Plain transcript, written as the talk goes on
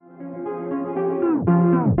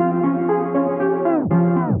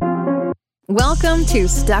Welcome to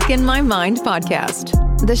Stuck in My Mind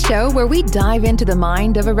podcast, the show where we dive into the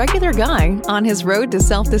mind of a regular guy on his road to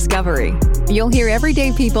self-discovery. You'll hear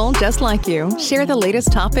everyday people just like you share the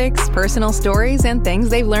latest topics, personal stories, and things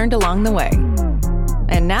they've learned along the way.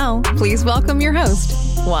 And now, please welcome your host,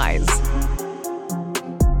 Wise.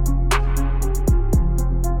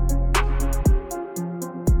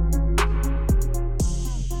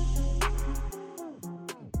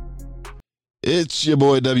 It's your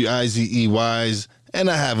boy W-I-Z-E Wise, and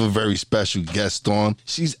I have a very special guest on.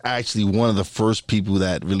 She's actually one of the first people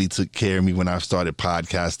that really took care of me when I started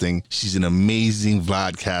podcasting. She's an amazing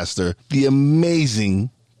vlogcaster, the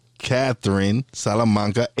amazing Catherine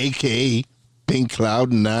Salamanca, a.k.a. Pink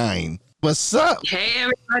Cloud 9. What's up? Hey,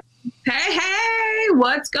 everybody. Hey,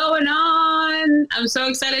 what's going on? I'm so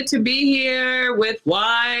excited to be here with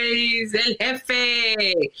Wise El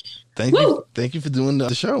Jefe. Thank you for doing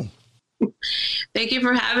the show. Thank you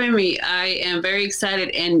for having me. I am very excited.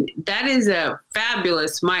 And that is a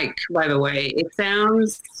fabulous mic, by the way. It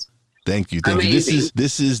sounds Thank you. amazing.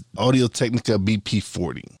 This is Audio-Technica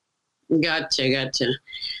BP40. Gotcha.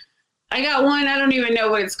 I got one. I don't even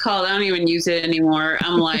know what it's called. I don't even use it anymore.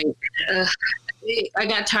 I'm like, I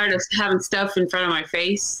got tired of having stuff in front of my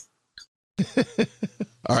face.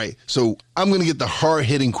 All right. So I'm going to get the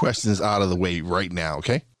hard-hitting questions out of the way right now,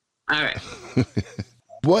 okay? All right.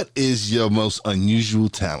 What is your most unusual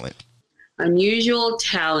talent? Unusual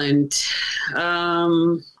talent.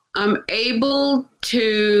 I'm able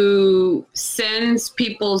to sense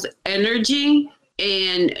people's energy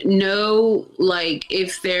and know, like,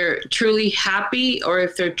 if they're truly happy or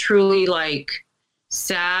if they're truly, like,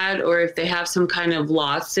 sad or if they have some kind of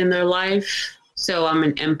loss in their life. So I'm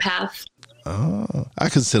an empath. Oh, I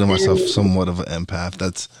consider myself somewhat of an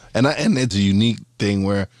empath. And it's a unique thing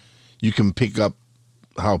where you can pick up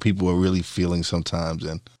how people are really feeling sometimes,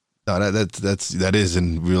 and no, that is a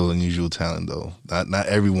real unusual talent though. Not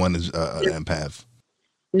everyone is an empath.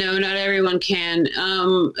 No, not everyone can.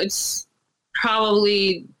 It's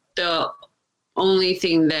probably the only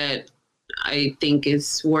thing that I think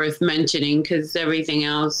is worth mentioning, because everything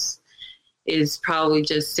else is probably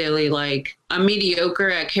just silly. Like, I'm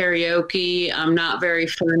mediocre at karaoke. I'm not very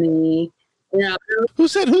funny. You know, Who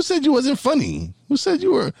said you wasn't funny? Who said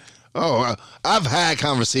you were? Oh, I've had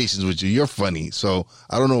conversations with you. You're funny. So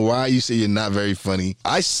I don't know why you say you're not very funny.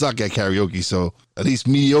 I suck at karaoke. So at least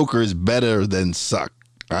mediocre is better than suck.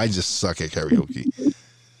 I just suck at karaoke.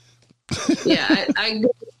 yeah, I go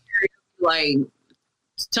to karaoke like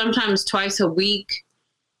sometimes twice a week.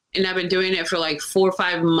 And I've been doing it for like 4 or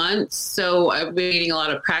 5 months. So I've been getting a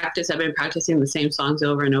lot of practice. I've been practicing the same songs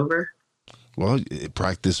over and over. Well,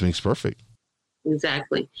 practice makes perfect.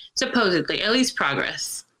 Exactly. Supposedly, at least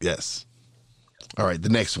progress. Yes. All right. The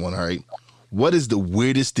next one. All right. What is the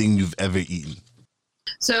weirdest thing you've ever eaten?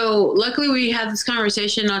 So luckily we had this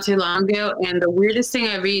conversation not too long ago. And the weirdest thing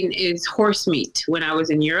I've eaten is horse meat when I was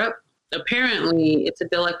in Europe. Apparently, it's a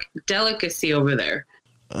delicacy over there.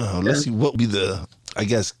 Let's see. What would be I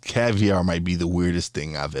guess caviar might be the weirdest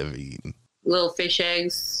thing I've ever eaten. Little fish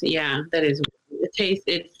eggs. Yeah, that is.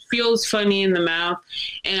 It feels funny in the mouth.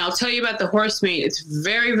 And I'll tell you about the horse meat. It's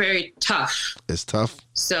very, very tough. It's tough.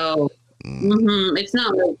 So it's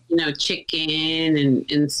not like, chicken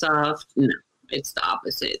and soft. No, it's the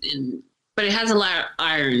opposite. But it has a lot of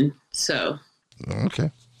iron. So.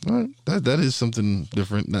 Okay. All right. That is something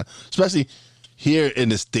different. Now, especially here in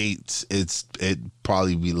the States, it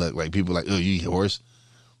probably be like people like, oh, you eat horse.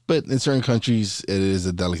 But in certain countries, it is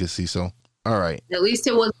a delicacy. So, all right. At least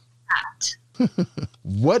it wasn't that.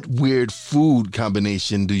 What weird food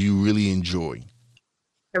combination do you really enjoy?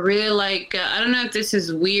 I really like, I don't know if this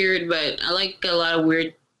is weird, but I like a lot of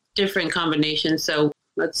weird, different combinations. So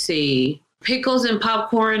let's see. Pickles and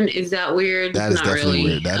popcorn. Is that weird? That is Not definitely really.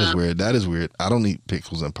 weird. That is weird. I don't eat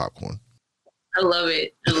pickles and popcorn. I love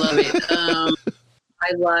it. I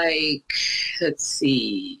like, let's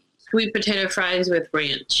see, sweet potato fries with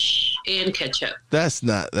ranch and ketchup.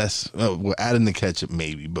 We're adding the ketchup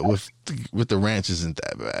maybe, but with the ranch isn't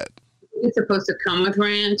that bad. It's supposed to come with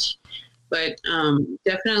ranch, but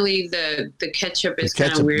definitely the ketchup is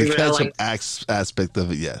kind of weird. The but I ketchup like, aspect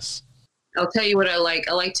of it, yes. I'll tell you what I like.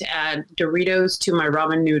 I like to add Doritos to my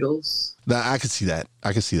ramen noodles. Now, I can see that.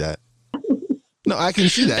 No, I can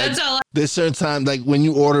see that. That's all. There's certain times, like when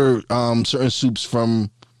you order certain soups from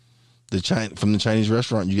the Chinese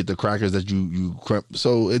restaurant, you get the crackers that you crimp.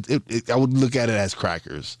 So I would look at it as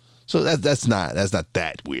crackers. So that's not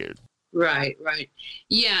that weird. Right.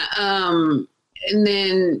 Yeah. And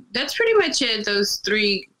then that's pretty much it. Those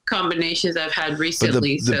 3 combinations I've had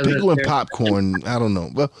recently. But the pickle and popcorn, I don't know.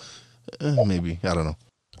 Well, maybe I don't know.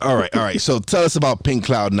 All right. So tell us about Pink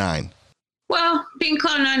Cloud 9. Well, Pink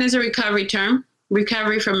Cloud 9 is a recovery term.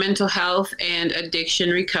 Recovery from mental health and addiction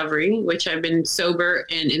recovery, which I've been sober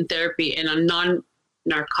and in therapy and on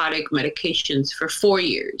non-narcotic medications for 4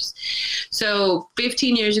 years. So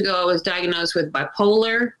 15 years ago, I was diagnosed with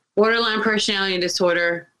bipolar, borderline personality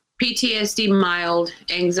disorder, PTSD mild,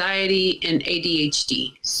 anxiety, and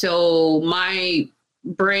ADHD. So my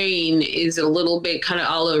brain is a little bit kind of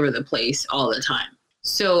all over the place all the time.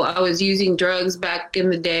 So I was using drugs back in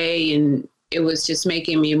the day, and it was just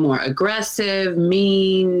making me more aggressive,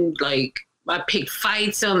 mean, like I picked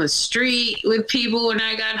fights on the street with people when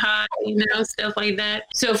I got high, stuff like that.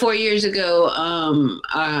 So 4 years ago,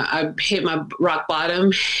 I hit my rock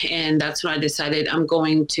bottom, and that's when I decided I'm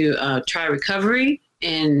going to try recovery.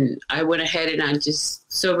 And I went ahead and I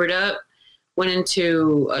just sobered up, went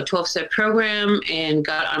into a 12-step program and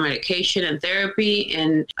got on medication and therapy.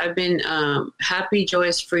 And I've been happy,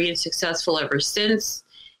 joyous, free, and successful ever since.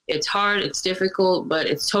 It's hard, it's difficult, but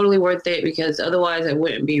it's totally worth it because otherwise I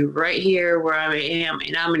wouldn't be right here where I am,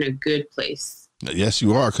 and I'm in a good place. Yes,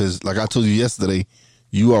 you are, because like I told you yesterday,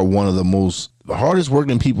 you are one of the hardest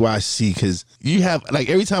working people I see, because you have, like,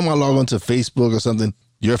 every time I log onto Facebook or something,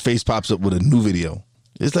 your face pops up with a new video.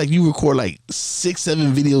 It's like you record like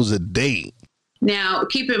 6-7 videos a day. Now,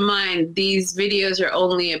 keep in mind, these videos are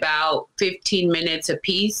only about 15 minutes a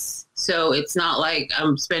piece. So it's not like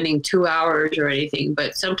I'm spending 2 hours or anything,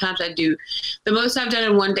 but sometimes I do. The most I've done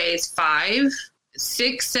in one day is 5.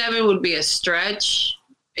 6, 7 would be a stretch.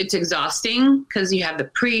 It's exhausting because you have the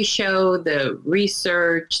pre-show, the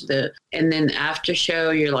research, and then the after show,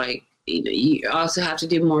 you're like, you also have to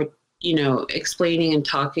do more, explaining and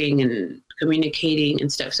talking and communicating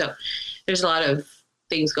and stuff. So there's a lot of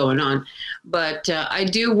things going on, but I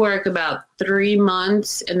do work about 3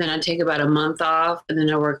 months, and then I take about a month off, and then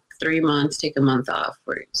I work 3 months, take a month off.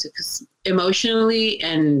 Because emotionally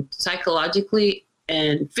and psychologically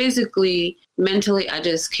and physically, mentally, I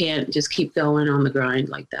just can't just keep going on the grind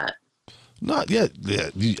like that. Not yet. Yeah.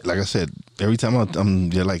 Like I said, every time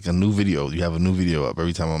you're like a new video. You have a new video up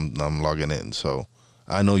every time I'm logging in. So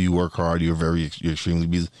I know you work hard. You're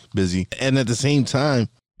extremely busy, and at the same time,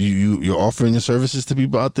 you're offering your services to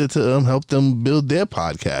people out there to help them build their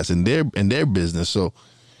podcast and their business. So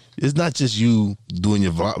it's not just you doing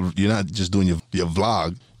your vlog. You're not just doing your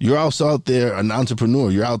vlog. You're also out there an entrepreneur.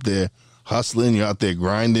 You're out there hustling. You're out there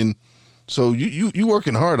grinding. So you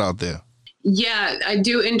working hard out there. Yeah, I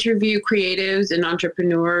do interview creatives and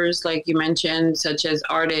entrepreneurs, like you mentioned, such as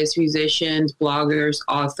artists, musicians, bloggers,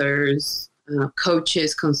 authors,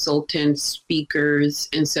 coaches, consultants, speakers.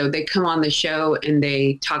 And so they come on the show and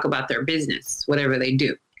they talk about their business, whatever they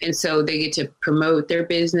do. And so they get to promote their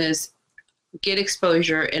business, get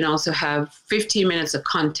exposure, and also have 15 minutes of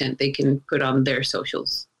content they can put on their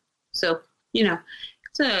socials. So,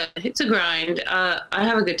 it's a grind. I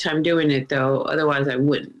have a good time doing it, though. Otherwise, I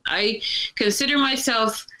wouldn't. I consider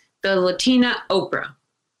myself the Latina Oprah.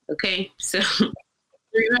 Okay? So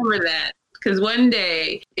remember that. Because one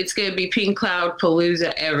day it's going to be Pink Cloud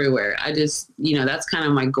Palooza everywhere. I just, that's kind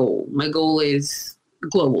of my goal. My goal is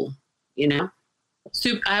global,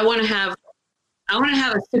 I want to have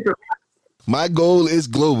a super. My goal is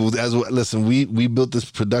global. Listen, we built this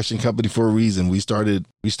production company for a reason. We started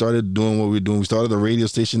doing what we're doing. We started a radio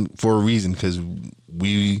station for a reason, because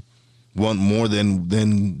we want more than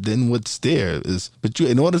what's there is. But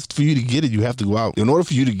in order for you to get it, you have to go out. In order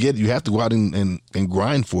for you to get it, you have to go out and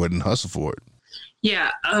grind for it and hustle for it.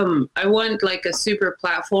 Yeah. I want like a super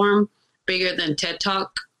platform bigger than TED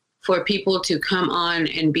Talk for people to come on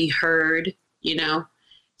and be heard.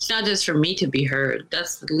 It's not just for me to be heard.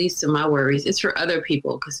 That's the least of my worries. It's for other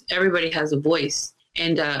people, because everybody has a voice.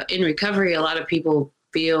 And in recovery, a lot of people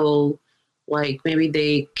feel like maybe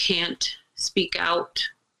they can't speak out.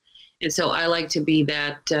 And so I like to be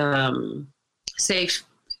that safe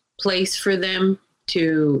place for them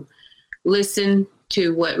to listen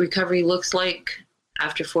to what recovery looks like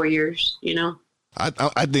after 4 years,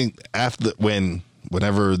 I think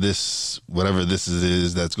whatever this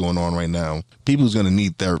is that's going on right now, people's going to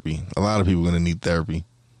need therapy. A lot of people are going to need therapy.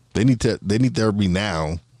 They need therapy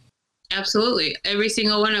now. Absolutely. Every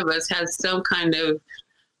single one of us has some kind of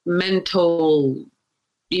mental,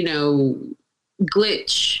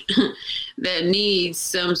 glitch that needs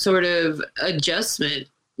some sort of adjustment.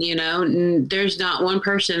 There's not one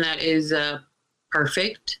person that is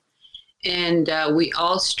perfect, and we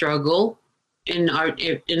all struggle in our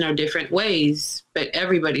different ways, but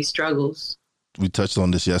everybody struggles. We touched on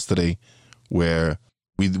this yesterday, where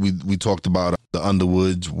we talked about the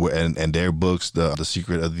Underwoods and their books, the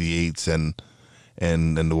Secret of the Eights, and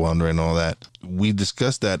and the Wanderer and all that. We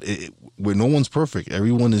discussed that where no one's perfect.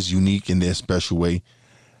 Everyone is unique in their special way.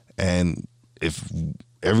 And if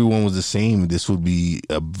everyone was the same, this would be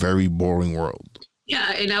a very boring world.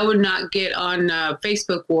 Yeah, and I would not get on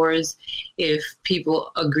Facebook Wars if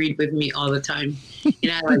people agreed with me all the time.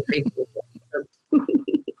 And I like Facebook Wars.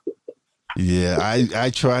 Yeah, I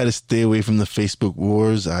try to stay away from the Facebook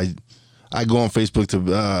Wars. I go on Facebook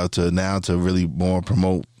to really more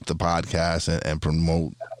promote the podcast and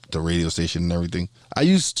promote the radio station and everything. I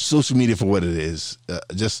use social media for what it is,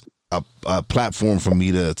 just a platform for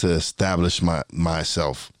me to establish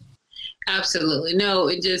myself. Absolutely. No,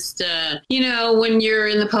 it just, when you're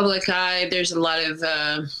in the public eye, there's a lot of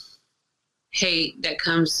hate that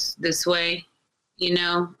comes this way,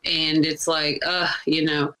 and it's like,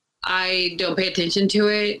 I don't pay attention to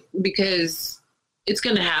it because it's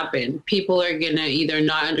going to happen. People are going to either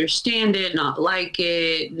not understand it, not like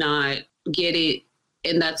it, not get it,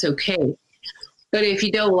 and that's okay. But if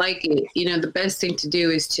you don't like it, the best thing to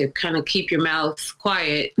do is to kind of keep your mouth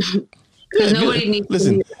quiet. Because nobody needs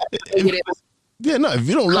listen. To hear If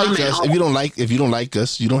you don't like us, if you don't like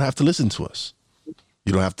us, you don't have to listen to us.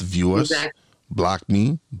 You don't have to view us, Exactly. block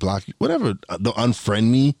me, whatever, unfriend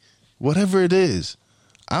me, whatever it is.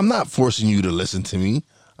 I'm not forcing you to listen to me.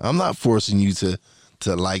 I'm not forcing you to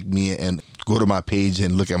like me and go to my page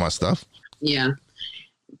and look at my stuff. Yeah.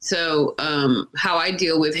 So how I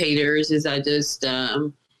deal with haters is I just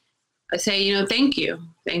I say, thank you.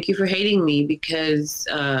 Thank you for hating me because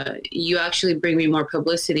you actually bring me more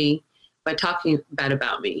publicity by talking bad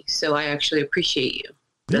about me. So I actually appreciate you.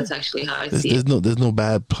 That's actually how I see it. There's no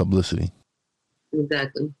bad publicity.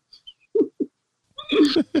 Exactly.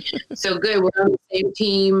 So good. We're on the same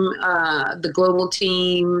team, the global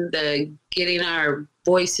team, the getting our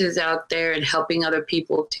voices out there and helping other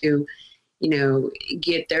people to,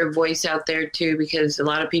 get their voice out there too, because a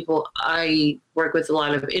lot of people, I work with a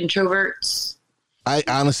lot of introverts. I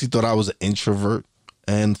honestly thought I was an introvert,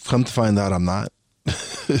 and come to find out I'm not.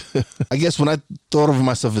 I guess when I thought of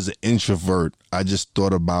myself as an introvert, I just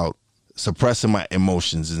thought about suppressing my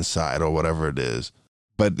emotions inside or whatever it is.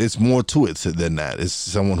 But it's more to it than that. It's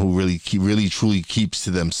someone who really truly keeps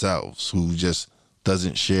to themselves, who just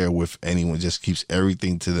doesn't share with anyone, just keeps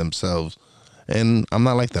everything to themselves. And I'm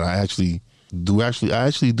not like that. I actually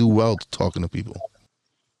do well talking to people.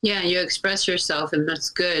 Yeah, you express yourself, and that's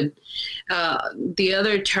good. The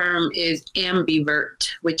other term is ambivert,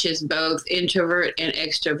 which is both introvert and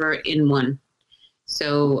extrovert in one.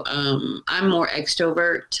 So I'm more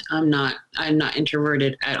extrovert. I'm not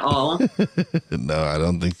introverted at all. No, I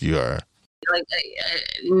don't think you are.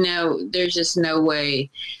 No, there's just no way.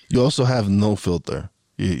 You also have no filter.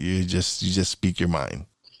 You just speak your mind.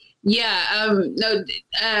 Yeah. No.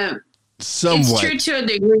 Somewhat. It's true to a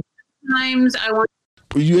degree. Sometimes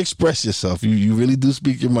You express yourself. You really do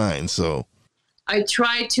speak your mind. So I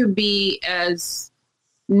try to be as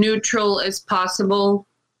neutral as possible,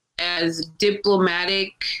 as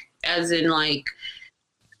diplomatic, as in I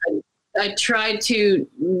try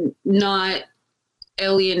to not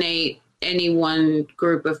alienate any one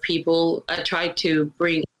group of people. I try to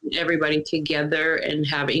bring everybody together and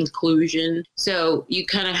have inclusion. So you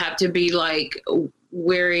kind of have to be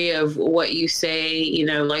wary of what you say,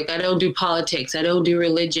 I don't do politics. I don't do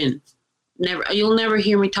religion. You'll never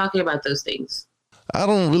hear me talking about those things. I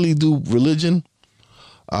don't really do religion.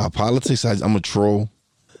 Politics, I'm a troll.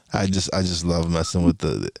 I just love messing with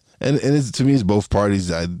and to me, it's both parties.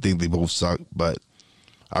 I think they both suck, but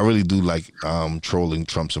I really do like trolling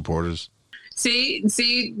Trump supporters.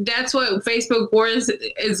 See, that's what Facebook Wars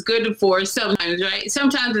is good for sometimes, right?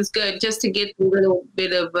 Sometimes it's good just to get a little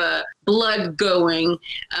bit of blood going.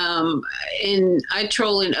 And I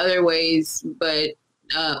troll in other ways, but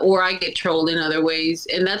or I get trolled in other ways,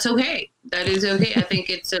 and that's okay. That is okay. I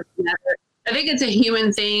think it's a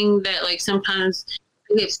human thing that sometimes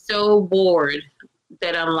I get so bored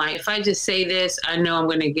that I'm like, if I just say this, I know I'm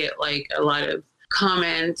going to get a lot of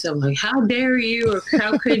comments of how dare you, or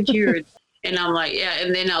how could you? And I'm like, yeah,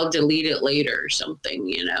 and then I'll delete it later or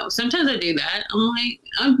something, Sometimes I do that. I'm like,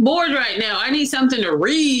 I'm bored right now. I need something to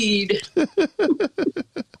read.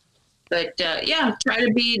 But try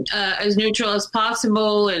to be as neutral as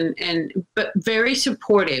possible, but very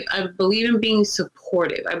supportive. I believe in being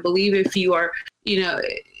supportive. I believe if you are,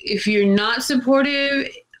 if you're not supportive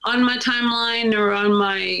on my timeline or on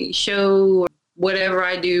my show or whatever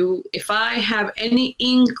I do, if I have any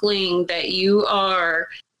inkling that you are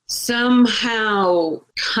somehow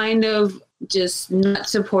kind of just not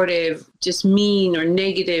supportive, just mean or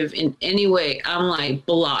negative in any way, I'm like,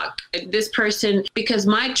 block this person, because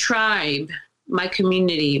my tribe, my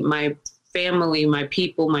community, my family, my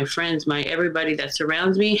people, my friends, my everybody that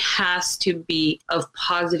surrounds me has to be of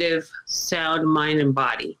positive, sound mind and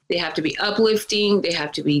body. They have to be uplifting. They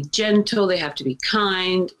have to be gentle. They have to be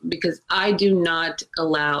kind, because I do not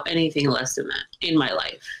allow anything less than that in my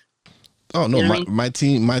life. Oh no, You know what I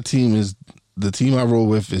mean? my team is the team I roll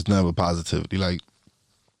with is never positivity. Like,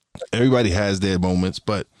 everybody has their moments,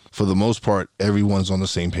 but for the most part, everyone's on the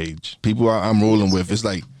same page. People I'm rolling with, it's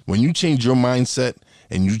like when you change your mindset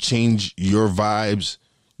and you change your vibes,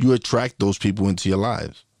 you attract those people into your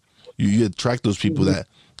lives. You attract those people that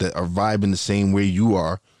are vibing the same way you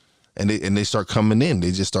are, and they start coming in.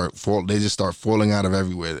 They just start falling out of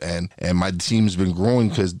everywhere. And my team's been growing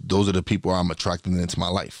because those are the people I'm attracting into my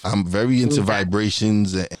life. I'm very into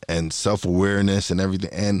vibrations and self-awareness and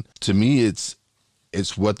everything. And to me, it's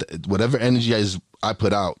whatever energy I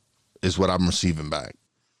put out is what I'm receiving back.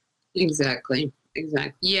 Exactly.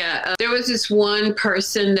 Yeah. There was this one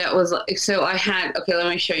person that was like, so I had, okay, let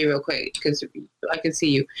me show you real quick because I can see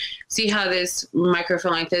you. See how this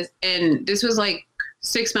microphone like this? And this was like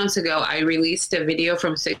 6 months ago. I released a video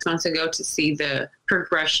from 6 months ago to see the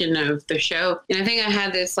progression of the show. And I think I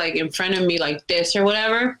had this like in front of me like this or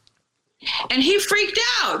whatever. And he freaked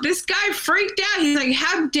out. This guy freaked out. He's like,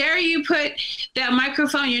 how dare you put that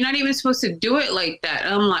microphone? You're not even supposed to do it like that.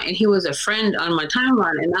 And I'm like, and he was a friend on my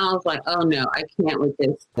timeline. And I was like, oh no, I can't with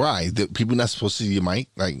this. Why? The people not supposed to see your mic?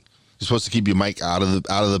 Like, you're supposed to keep your mic out of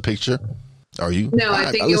the picture? Are you? No,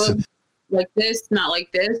 I think it was like this, not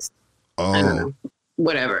like this. Oh. I don't know.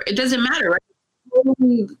 Whatever. It doesn't matter, right? It's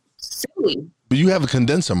totally silly. But you have a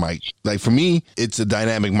condenser mic. Like, for me, it's a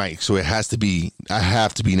dynamic mic, so I have to be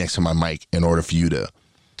next to my mic in order for you to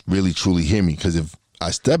really truly hear me. Because if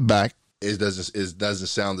I step back, it doesn't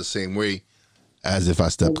sound the same way as if I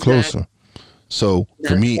step closer. So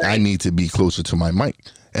for me, right, I need to be closer to my mic,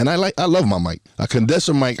 and I love my mic. A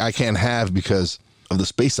condenser mic I can't have because of the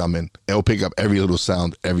space I'm in. It'll pick up every little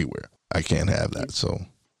sound everywhere. I can't have that. So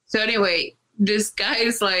anyway, this guy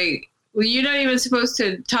is like, well, you're not even supposed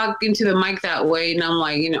to talk into the mic that way. And I'm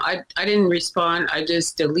like, I didn't respond. I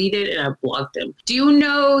just deleted and I blocked him. Do you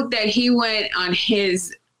know that he went on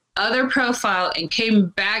his other profile and came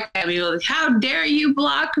back at me like, how dare you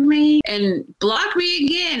block me and block me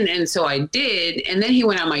again? And so I did. And then he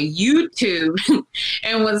went on my YouTube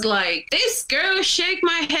and was like, this girl shake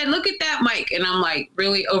my head. Look at that mic. And I'm like,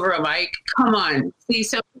 really, over a mic? Come on. See,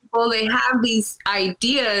 some people, they have these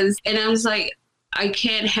ideas. And I was like, I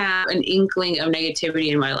can't have an inkling of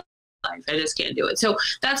negativity in my life. I just can't do it. So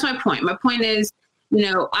that's my point. My point is,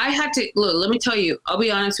 I had to, look, let me tell you, I'll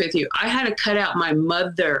be honest with you. I had to cut out my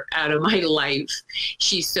mother out of my life.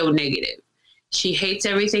 She's so negative. She hates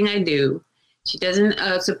everything I do. She doesn't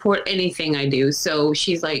support anything I do. So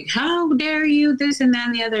she's like, how dare you, this and that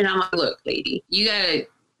and the other. And I'm like, look, lady, you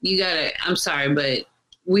gotta, I'm sorry, but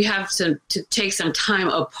we have to take some time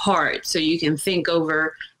apart so you can think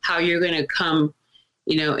over how you're going to come,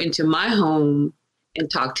 into my home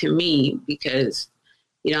and talk to me, because,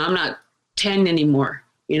 I'm not 10 anymore.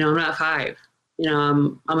 I'm not 5.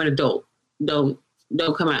 I'm an adult. Don't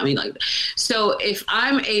come at me like that. So if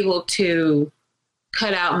I'm able to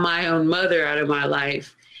cut out my own mother out of my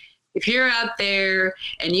life, if you're out there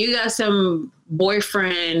and you got some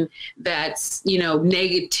boyfriend that's,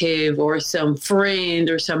 negative, or some friend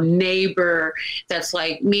or some neighbor that's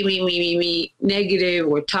like me, negative,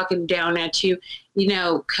 or talking down at you,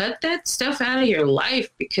 cut that stuff out of your life,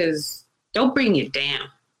 because don't bring it down.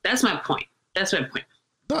 That's my point.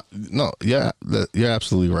 No, yeah, you're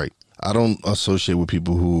absolutely right. I don't associate with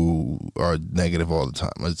people who are negative all the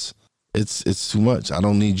time. It's too much. I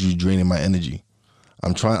don't need you draining my energy.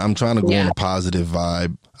 I'm trying to go on a positive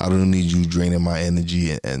vibe. I don't need you draining my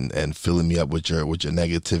energy and filling me up with your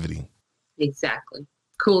negativity. Exactly.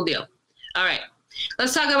 Cool deal. All right.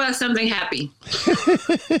 Let's talk about something happy.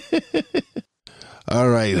 All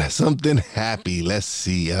right. Something happy. Let's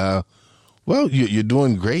see. Well, you're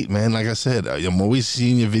doing great, man. Like I said, I'm always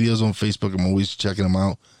seeing your videos on Facebook. I'm always checking them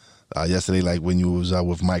out. Yesterday, like when you was out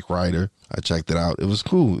with Mike Ryder, I checked it out. It was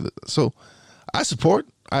cool. So I support.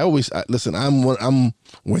 Listen.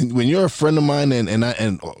 When you're a friend of mine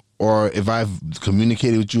or if I've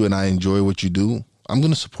communicated with you and I enjoy what you do, I'm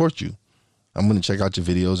going to support you. I'm going to check out your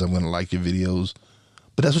videos. I'm going to like your videos.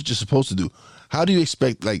 But that's what you're supposed to do. How do you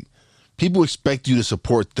expect, like, people expect you to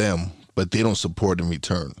support them, but they don't support in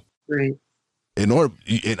return? Right. And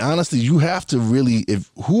honestly, you have to really,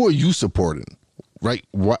 who are you supporting? Right?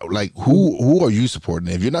 Who are you supporting?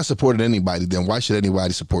 If you're not supporting anybody, then why should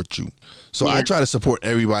anybody support you? So I try to support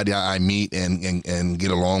everybody I meet and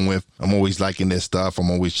get along with. I'm always liking their stuff.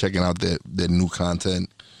 I'm always checking out their new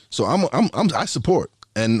content. So I support.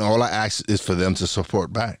 And all I ask is for them to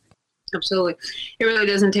support back. Absolutely. It really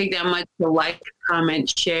doesn't take that much to like,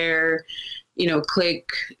 comment, share, click,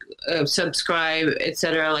 subscribe,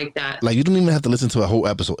 etc., like that. Like, you don't even have to listen to a whole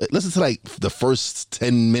episode. Listen to like the first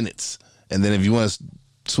 10 minutes. And then if you want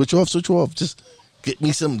to switch off. Just get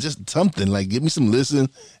me just something. Like, give me some listen,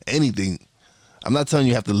 anything. I'm not telling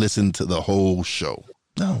you have to listen to the whole show.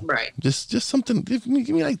 No. Right. Just something. Give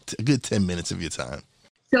me like a good 10 minutes of your time.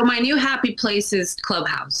 So my new happy place is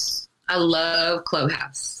Clubhouse. I love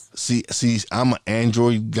Clubhouse. See, I'm an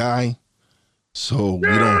Android guy, so we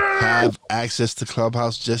don't have access to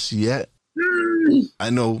Clubhouse just yet. I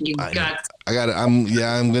know.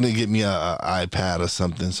 I'm gonna get me a iPad or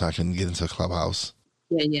something so I can get into Clubhouse.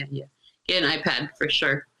 Yeah. Get an iPad for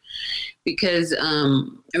sure. Because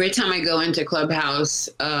every time I go into Clubhouse,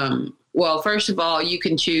 well, first of all, you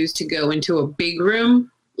can choose to go into a big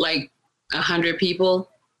room, like 100 people,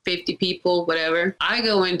 50 people, whatever. I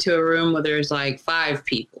go into a room where there's like 5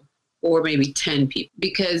 people or maybe 10 people,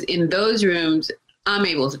 because in those rooms, I'm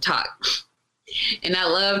able to talk. And I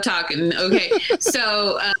love talking. Okay.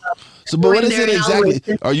 So, but what is it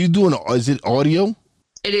exactly? Are you doing, is it audio?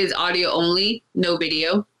 It is audio only, no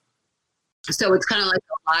video. So it's kind of like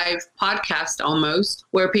a live podcast almost,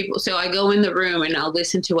 where so I go in the room and I'll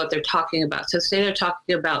listen to what they're talking about. So say they're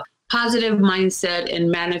talking about positive mindset and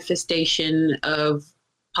manifestation of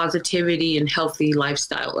positivity and healthy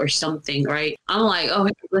lifestyle or something, right? I'm like, oh,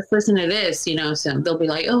 let's listen to this, so they'll be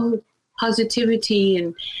like, oh, positivity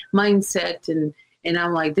and mindset. And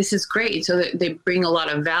I'm like, this is great. So they bring a lot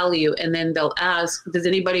of value. And then they'll ask, does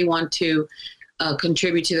anybody want to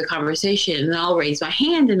contribute to the conversation? And I'll raise my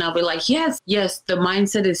hand and I'll be like, yes, the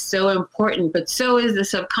mindset is so important, but so is the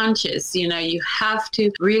subconscious. You have to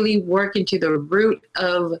really work into the root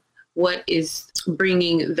of what is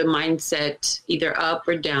bringing the mindset either up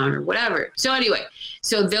or down or whatever. So anyway,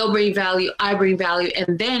 so they'll bring value, I bring value,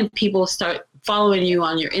 and then people start following you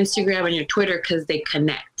on your Instagram and your Twitter because they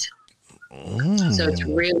connect. So it's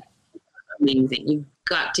really amazing. You've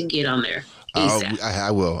got to get on there. I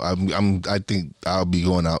will. I think I'll be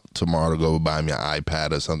going out tomorrow to go buy me an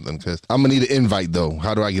iPad or something, because I'm gonna need an invite though.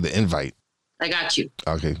 How do I get an invite? I got you.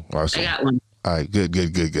 Okay, awesome. I got one. All right, good.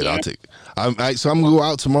 Yeah. I'll take it. So I'm gonna go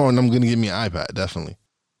out tomorrow and I'm gonna get me an iPad, definitely.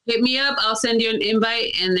 Hit me up. I'll send you an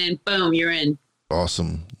invite, and then boom, you're in.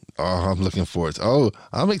 Awesome. Oh, I'm looking forward to. Oh,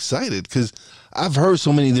 I'm excited because I've heard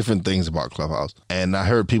so many different things about Clubhouse, and I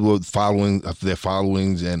heard people following their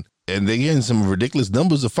followings, and they're getting some ridiculous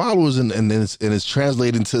numbers of followers, and it's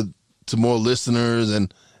translating to more listeners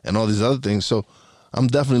and all these other things. So I'm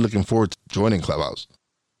definitely looking forward to joining Clubhouse.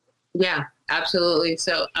 Yeah, absolutely.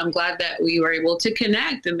 So I'm glad that we were able to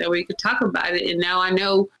connect and that we could talk about it. And now I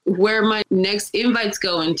know where my next invite's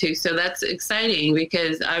going to. So that's exciting,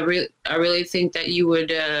 because I really think that you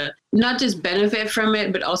would not just benefit from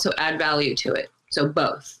it, but also add value to it. So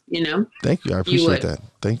both, Thank you. I appreciate that.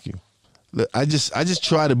 Thank you. I just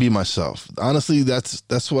try to be myself. Honestly,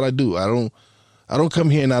 that's what I do. I don't come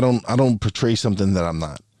here and I don't portray something that I'm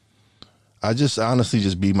not. I just honestly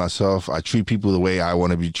just be myself. I treat people the way I want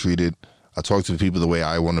to be treated. I talk to people the way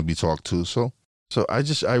I want to be talked to. So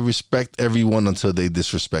I respect everyone until they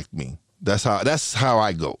disrespect me. That's how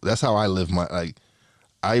I go. That's how I live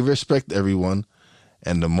I respect everyone,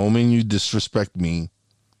 and the moment you disrespect me,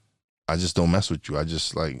 I just don't mess with you. I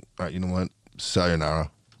just all right, you know what? Sayonara.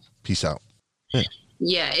 Peace out.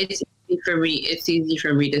 Yeah, it's easy for me. It's easy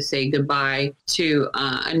for me to say goodbye to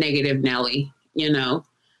a negative Nelly,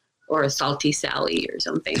 or a salty Sally or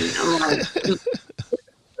something. I'm like,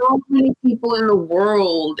 so many people in the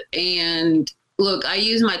world. And look, I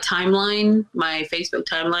use my timeline, my Facebook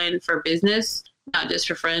timeline, for business, not just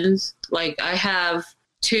for friends. Like, I have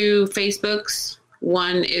 2 Facebooks.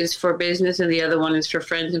 One is for business and the other one is for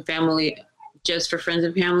friends and family, just for friends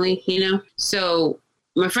and family, So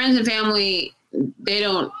my friends and family, they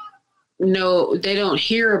don't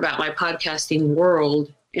hear about my podcasting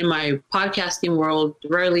world. In my podcasting world,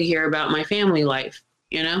 rarely hear about my family life.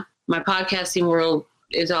 My podcasting world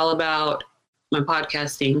is all about my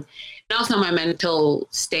podcasting, and also my mental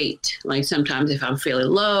state. Like, sometimes if I'm feeling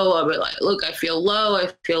low, I'll be like, look, I feel low. I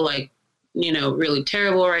feel like, really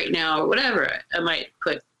terrible right now, or whatever I might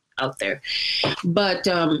put out there. But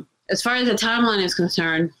as far as the timeline is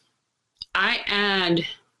concerned, I add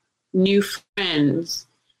new friends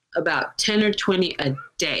about 10 or 20 a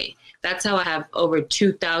day. That's how I have over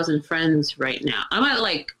 2,000 friends right now. I'm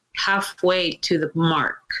at halfway to the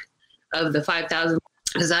mark of the 5,000,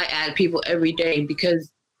 because I add people every day,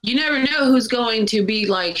 because you never know who's going to be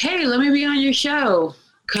like, hey, let me be on your show.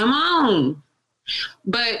 Come on.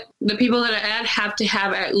 But the people that I add have to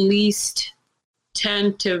have at least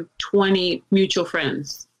 10 to 20 mutual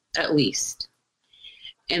friends at least.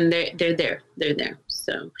 And they're there.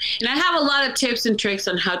 So, and I have a lot of tips and tricks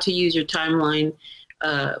on how to use your timeline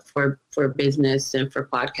for business and for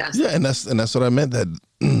podcasting. Yeah, and that's what I meant.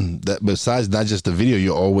 That besides not just the video,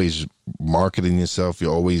 you're always marketing yourself.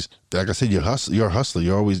 You're always, like I said, you're a hustler.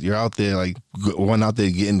 You're out there, like going out there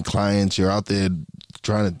getting clients. You're out there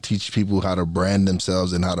trying to teach people how to brand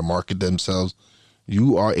themselves and how to market themselves.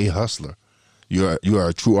 You are a hustler. You are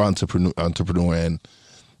a true entrepreneur, and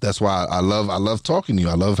that's why I love talking to you.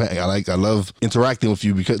 I love interacting with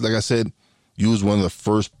you, because, like I said, you was one of the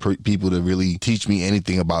first people to really teach me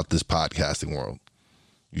anything about this podcasting world.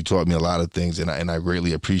 You taught me a lot of things, and I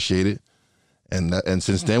greatly appreciate it. And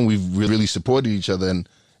since then, we've really supported each other, and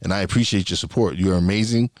I appreciate your support. You're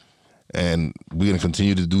amazing, and we're gonna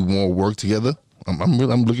continue to do more work together. I'm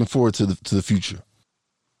looking forward to the future.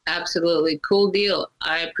 Absolutely. Cool deal.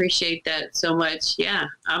 I appreciate that so much. Yeah.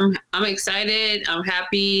 I'm excited. I'm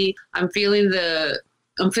happy. I'm feeling the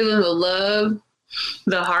love,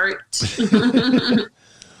 the heart.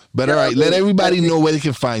 But all right, let everybody know where they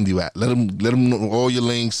can find you at. Let them know all your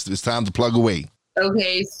links. It's time to plug away.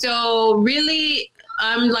 Okay. So really,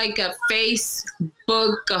 I'm like a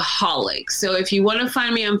Facebookaholic. So if you want to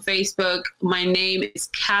find me on Facebook, my name is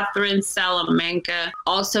Catherine Salamanca,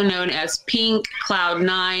 also known as Pink Cloud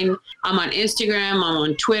 9. I'm on Instagram. I'm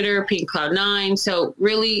on Twitter, Pink Cloud 9. So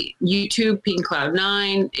really, YouTube, Pink Cloud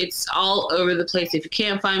 9. It's all over the place. If you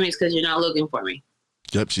can't find me, it's because you're not looking for me.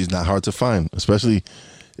 Yep, she's not hard to find, especially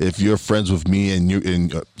if you're friends with me and you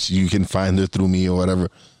can find her through me or whatever.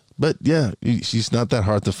 But yeah, she's not that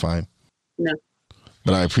hard to find. No.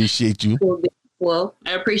 But I appreciate you. Well,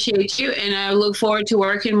 I appreciate you, and I look forward to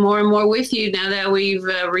working more and more with you now that we've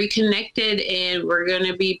reconnected, and we're going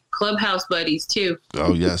to be Clubhouse buddies too.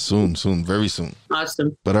 Oh yeah, soon, very soon.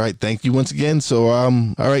 Awesome. But all right, thank you once again. So all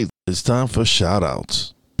right, it's time for shout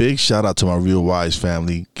outs. Big shout out to my Real Wise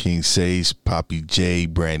family, King Says, Poppy J,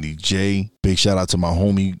 Brandy J. Big shout out to my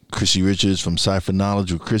homie Chrissy Richards from Cypher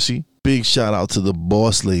Knowledge with Chrissy. Big shout out to the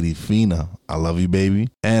boss lady, Fina. I love you, baby.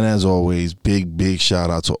 And as always, big shout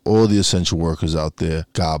out to all the essential workers out there.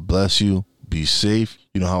 God bless you. Be safe.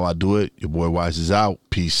 You know how I do it. Your boy Wise is out.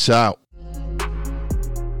 Peace out.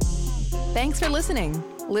 Thanks for listening.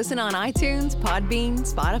 Listen on iTunes, Podbean,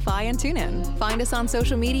 Spotify, and TuneIn. Find us on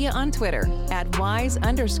social media on Twitter at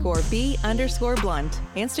 @wise_b_blunt,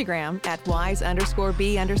 Instagram at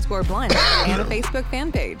 @wise_b_blunt, and a Facebook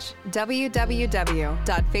fan page,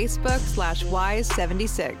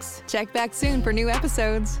 www.facebook.com/wise76. Check back soon for new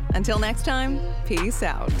episodes. Until next time, peace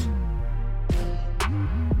out.